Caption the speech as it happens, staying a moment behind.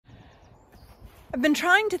I've been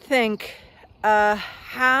trying to think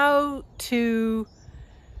how to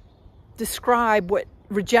describe what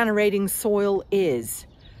regenerating soil is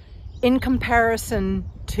in comparison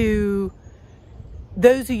to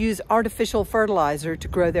those who use artificial fertilizer to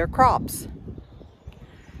grow their crops,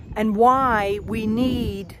 and why we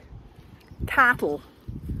need cattle,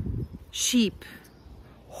 sheep,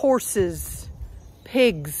 horses,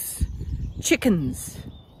 pigs, chickens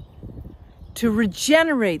to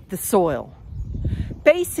regenerate the soil.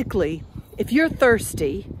 Basically, if you're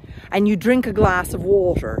thirsty and you drink a glass of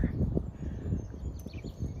water,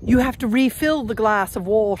 you have to refill the glass of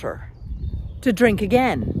water to drink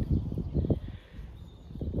again.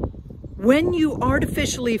 When you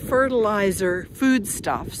artificially fertilizer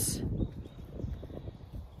foodstuffs,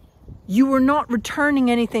 you are not returning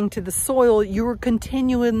anything to the soil, you are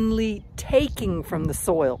continually taking from the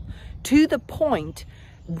soil to the point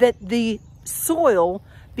that the soil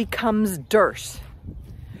becomes dirt.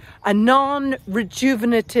 A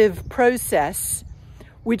non-rejuvenative process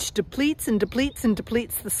which depletes and depletes and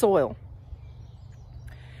depletes the soil.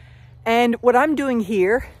 And what I'm doing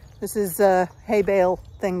here, this is a hay bale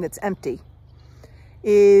thing that's empty,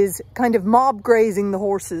 is kind of mob grazing the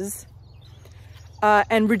horses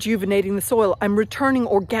and rejuvenating the soil. I'm returning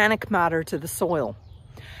organic matter to the soil.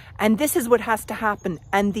 And this is what has to happen.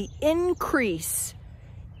 And the increase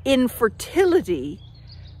in fertility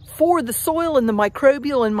for the soil and the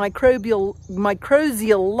microbial and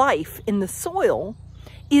mycorrhizal life in the soil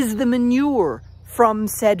is the manure from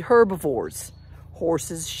said herbivores,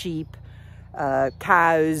 horses, sheep,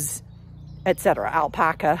 cows, etc.,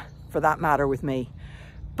 alpaca for that matter with me.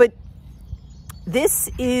 But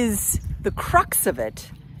this is the crux of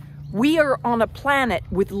it. We are on a planet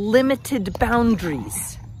with limited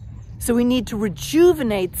boundaries. So we need to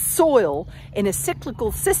rejuvenate soil in a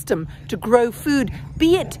cyclical system to grow food,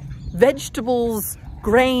 be it vegetables,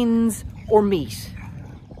 grains, or meat.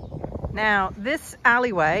 Now, this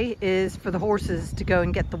alleyway is for the horses to go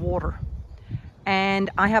and get the water. And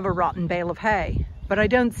I have a rotten bale of hay, but I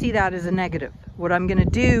don't see that as a negative. What I'm going to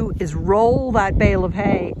do is roll that bale of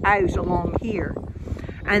hay out along here,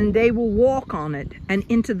 and they will walk on it and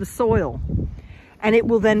into the soil. And it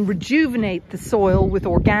will then rejuvenate the soil with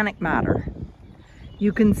organic matter.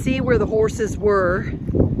 You can see where the horses were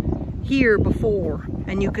here before,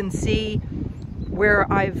 and you can see where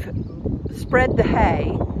I've spread the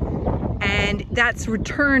hay, and that's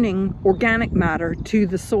returning organic matter to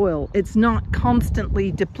the soil. It's not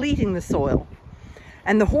constantly depleting the soil.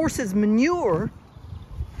 And the horse's manure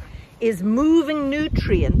is moving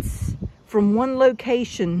nutrients from one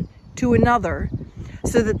location to another,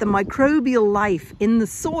 so that the microbial life in the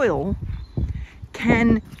soil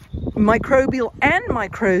microbial and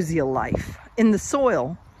mycorrhizal life in the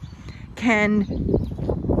soil can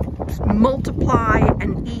multiply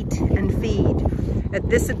and eat and feed. At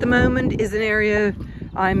the moment is an area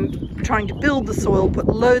I'm trying to build the soil, put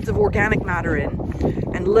loads of organic matter in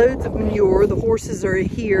and loads of manure. The horses are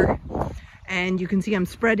here, and you can see I'm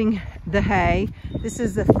spreading the hay. This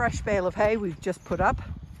is the fresh bale of hay we've just put up.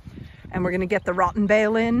 And we're going to get the rotten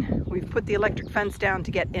bale in. We've put the electric fence down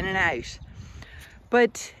to get in and out.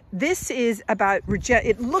 But this is about,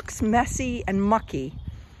 it looks messy and mucky,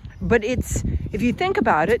 but it's, if you think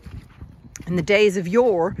about it, in the days of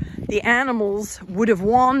yore, the animals would have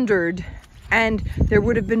wandered and there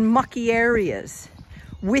would have been mucky areas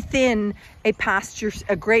within a pasture,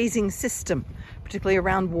 a grazing system, particularly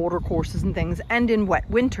around water courses and things, and in wet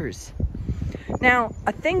winters. Now,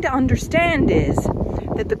 a thing to understand is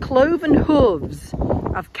that the cloven hooves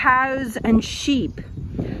of cows and sheep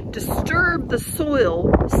disturb the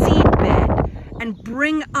soil seedbed and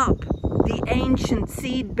bring up the ancient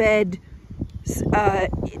seedbed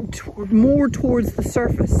more towards the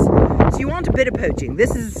surface. So you want a bit of poaching.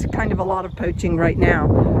 This is kind of a lot of poaching right now,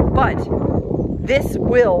 but this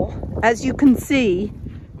will, as you can see,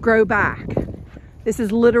 grow back. This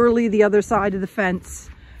is literally the other side of the fence.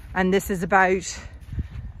 And this is about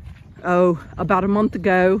a month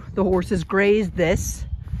ago, the horses grazed this,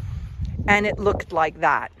 and it looked like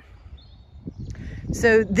that.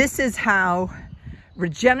 So this is how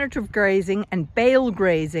regenerative grazing and bale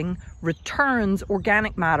grazing returns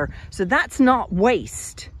organic matter. So that's not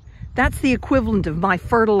waste. That's the equivalent of my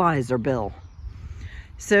fertilizer bill.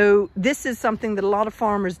 So this is something that a lot of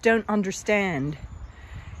farmers don't understand.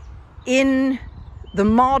 In the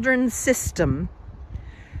modern system,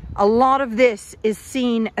 a lot of this is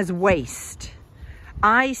seen as waste.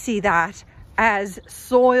 I see that as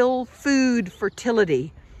soil food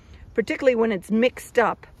fertility, particularly when it's mixed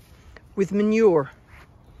up with manure.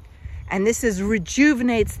 And this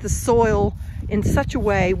rejuvenates the soil in such a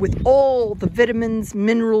way with all the vitamins,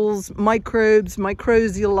 minerals, microbes,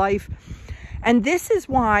 mycorrhizal life. And this is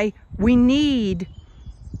why we need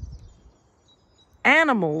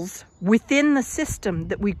animals within the system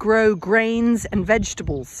that we grow grains and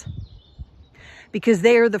vegetables, because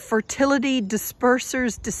they are the fertility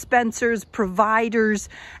dispersers, dispensers, providers,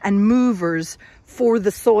 and movers for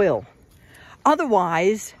the soil.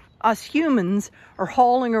 Otherwise, us humans are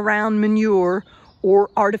hauling around manure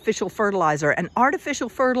or artificial fertilizer. And artificial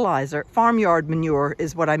fertilizer, farmyard manure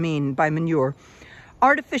is what I mean by manure.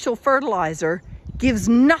 Artificial fertilizer gives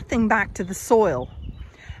nothing back to the soil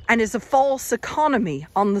and is a false economy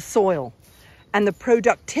on the soil and the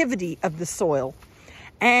productivity of the soil.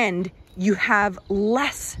 And you have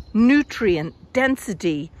less nutrient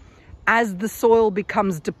density as the soil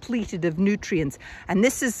becomes depleted of nutrients. And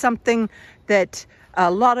this is something that a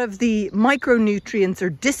lot of the micronutrients are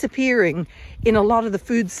disappearing in a lot of the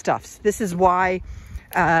foodstuffs. This is why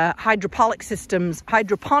hydroponic systems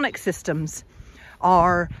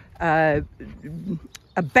are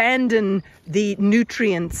abandon the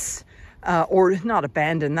nutrients, or not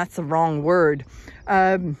abandon, that's the wrong word.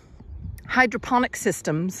 Hydroponic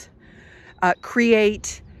systems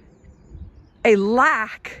create a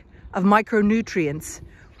lack of micronutrients,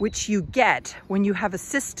 which you get when you have a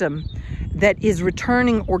system that is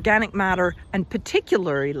returning organic matter, and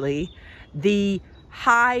particularly the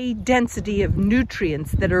high density of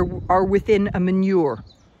nutrients that are within a manure.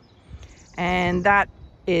 And that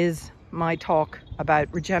is my talk about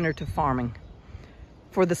regenerative farming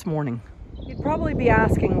for this morning. You'd probably be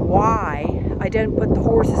asking why I don't put the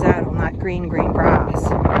horses out on that green grass.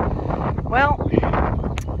 Well,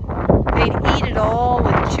 they'd eat it all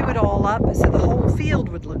and chew it all up, so the whole field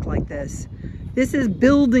would look like this. This is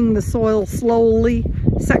building the soil slowly,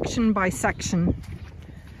 section by section.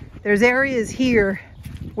 There's areas here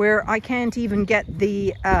where I can't even get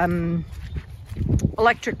the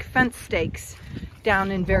electric fence stakes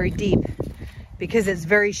down in very deep because it's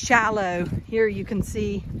very shallow. Here you can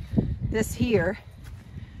see this here.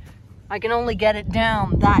 I can only get it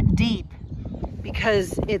down that deep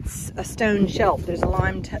because it's a stone shelf. There's a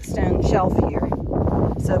limestone shelf here.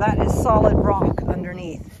 So that is solid rock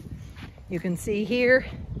underneath. You can see here,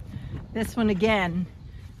 this one again,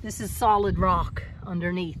 this is solid rock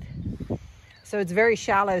underneath. So it's very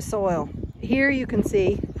shallow soil. Here you can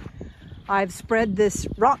see I've spread this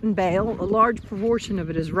rotten bale. A large proportion of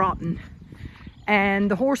it is rotten. And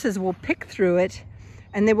the horses will pick through it,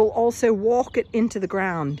 and they will also walk it into the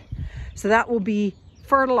ground. So that will be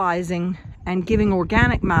fertilizing and giving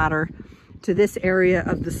organic matter to this area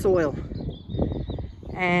of the soil.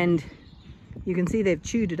 And you can see they've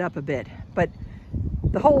chewed it up a bit, but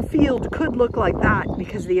the whole field could look like that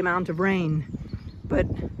because of the amount of rain. But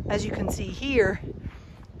as you can see here,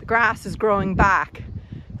 the grass is growing back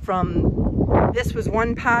from, this was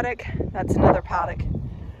one paddock, that's another paddock.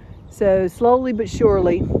 So slowly but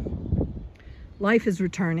surely, life is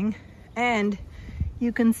returning. And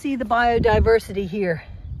you can see the biodiversity here.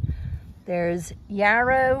 There's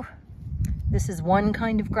yarrow. This is one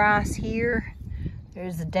kind of grass here.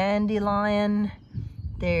 There's a dandelion.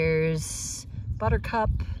 There's buttercup.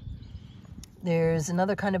 There's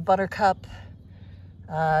another kind of buttercup.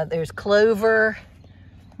 There's clover.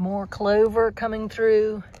 More clover coming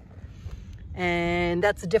through. And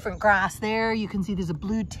that's a different grass there. You can see there's a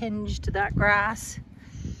blue tinge to that grass.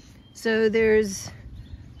 So there's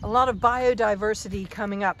a lot of biodiversity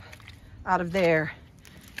coming up out of there.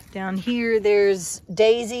 Down here, there's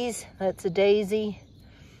daisies. That's a daisy.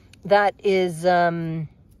 That is, I'm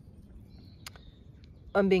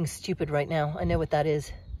being stupid right now. I know what that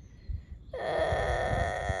is.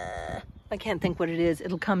 I can't think what it is.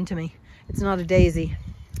 It'll come to me. It's not a daisy.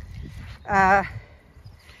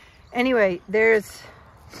 Anyway, there's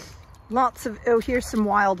lots of, oh, here's some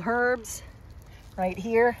wild herbs right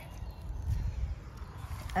here.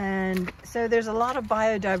 And so there's a lot of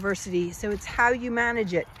biodiversity. So it's how you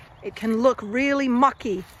manage it. It can look really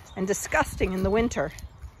mucky and disgusting in the winter.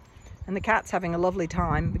 And the cat's having a lovely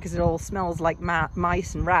time because it all smells like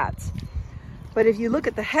mice and rats. But if you look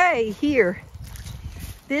at the hay here,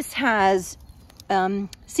 this has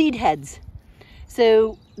seed heads.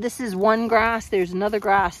 So this is one grass, there's another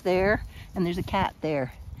grass there, and there's a cat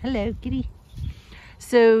there. Hello, kitty.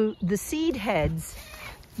 So the seed heads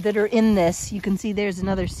that are in this, you can see there's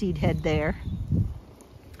another seed head there.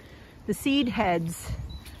 The seed heads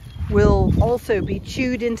will also be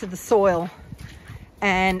chewed into the soil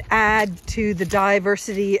and add to the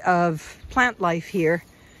diversity of plant life here,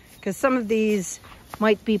 because some of these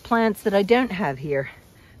might be plants that I don't have here.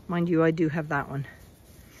 Mind you, I do have that one.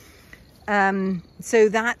 So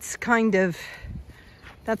that's kind of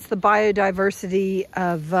That's the biodiversity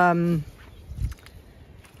of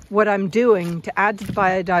what I'm doing to add to the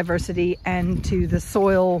biodiversity and to the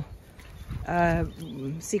soil,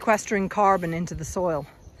 sequestering carbon into the soil.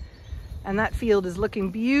 And that field is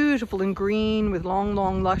looking beautiful and green with long,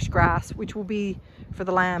 long, lush grass, which will be for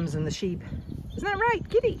the lambs and the sheep. Isn't that right,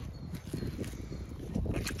 Kitty?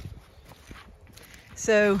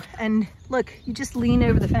 So, and look, you just lean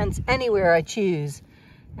over the fence anywhere I choose.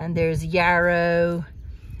 And there's yarrow.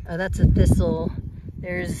 Oh, that's a thistle.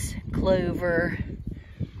 There's clover.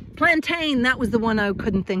 Plantain, that was the one I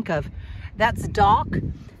couldn't think of. That's dock.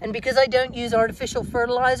 And because I don't use artificial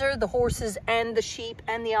fertilizer, the horses and the sheep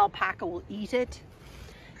and the alpaca will eat it.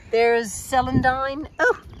 There's celandine.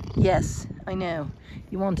 Oh, yes, I know.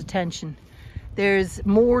 You want attention. There's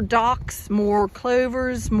more docks, more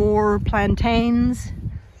clovers, more plantains.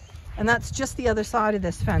 And that's just the other side of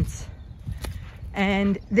this fence.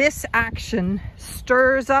 And this action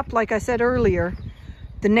stirs up, like I said earlier,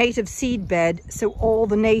 the native seed bed, so all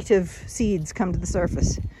the native seeds come to the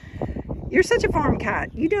surface. You're such a farm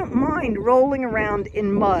cat. You don't mind rolling around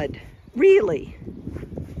in mud. Really?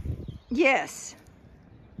 Yes.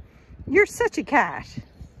 You're such a cat.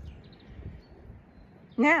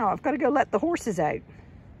 Now, I've got to go let the horses out.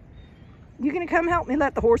 You gonna come help me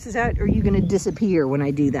let the horses out, or are you gonna disappear when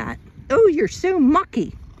I do that? Oh, you're so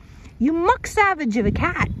mucky. You muck savage of a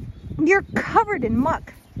cat. You're covered in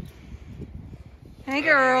muck. Hey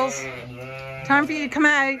girls, time for you to come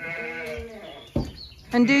out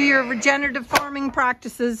and do your regenerative farming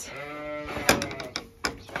practices.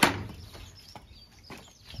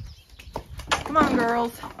 Come on,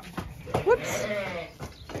 girls. Whoops.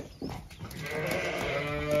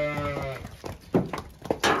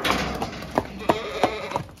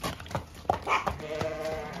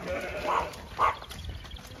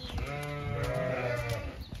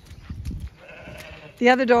 The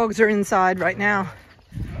other dogs are inside right now,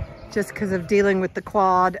 just because of dealing with the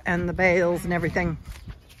quad and the bales and everything.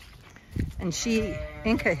 And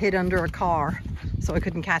Inca hid under a car, so I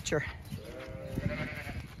couldn't catch her.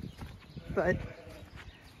 But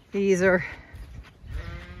these are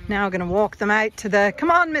now going to walk them out to the, come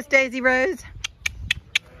on, Miss Daisy Rose.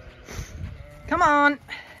 Come on,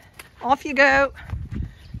 off you go.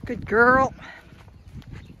 Good girl.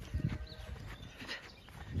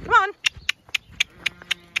 Come on.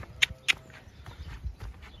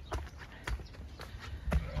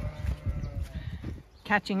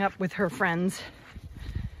 Catching up with her friends,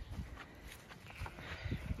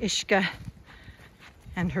 Ishka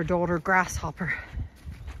and her daughter Grasshopper.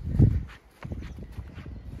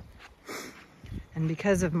 And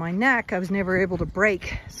because of my neck, I was never able to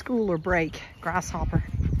break school or break Grasshopper.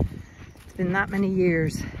 It's been that many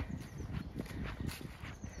years.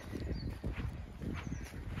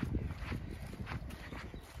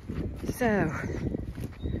 So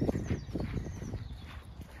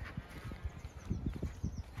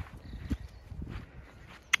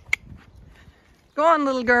go on,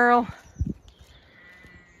 little girl.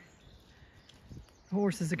 The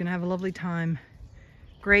horses are going to have a lovely time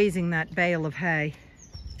grazing that bale of hay.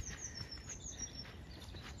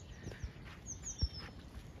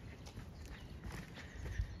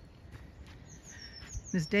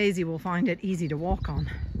 Miss Daisy will find it easy to walk on.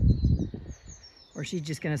 Or she's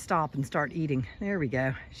just going to stop and start eating. There we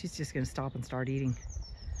go. She's just going to stop and start eating.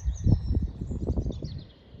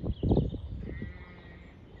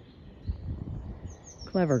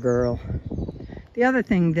 Clever girl. The other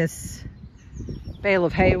thing this bale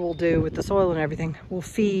of hay will do with the soil and everything will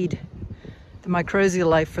feed the mycorrhizal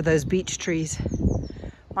life for those beech trees.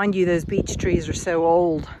 Mind you, those beech trees are so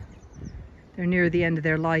old. They're near the end of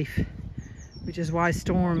their life, which is why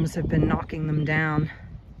storms have been knocking them down.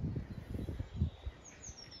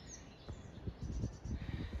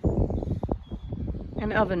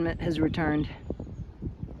 And oven mitt has returned.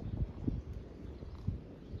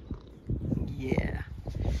 Yeah.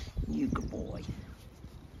 You good boy.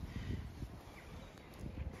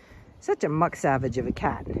 Such a muck savage of a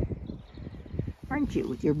cat, aren't you,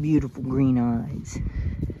 with your beautiful green eyes?